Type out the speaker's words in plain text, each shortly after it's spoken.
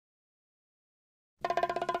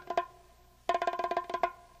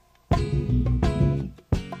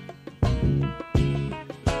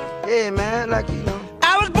Hey, man, like, you know.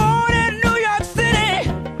 I was born in New York City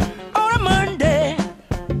on a Monday.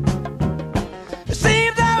 It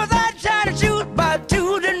seems I was out trying to shoot by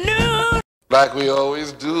Tuesday noon. Like we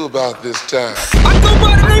always do about this time. I go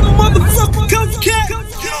by the name of motherfucking Coach Cat.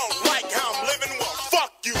 You don't like how I'm living? Well,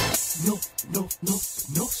 fuck you.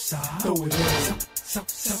 No side. Throw it in. South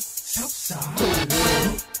side. Throw it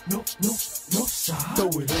in. No side. Throw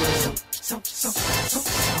it in. South side.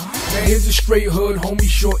 Now here's a straight hood, homie,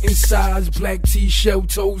 short in size, black t-shell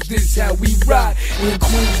toes, this how we ride. In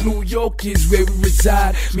Queens, New York is where we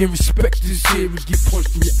reside. Man, respect this here and get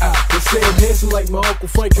punched in your eye. They say I'm handsome like my Uncle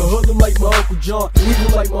Frank, a hoodlum like my Uncle John,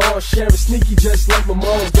 evil like my Aunt Sharon, sneaky just like my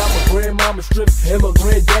mom's. Got my grandmama stripped and my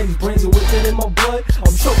granddaddy's brains, and with it in my blood,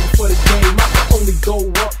 I'm choking for the game. I can only go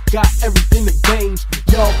up, got everything to gain.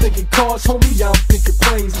 Y'all thinking cars, homie, y'all thinking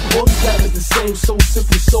planes. All you got is the same, so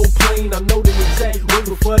simple, so plain. I know the exact way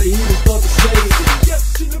before the heathen start to say.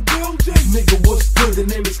 Yes, in the building. Nigga, what's good? The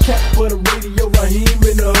name is Cat, but I'm radio Raheem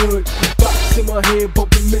in the hood. Box in my hand,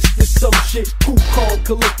 bumping Mr. Some shit. Cool, calm,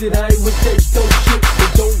 collected, I ain't with that dope shit.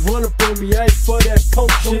 But don't run up on me, I ain't for that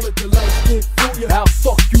punk shit. Don't let the light skin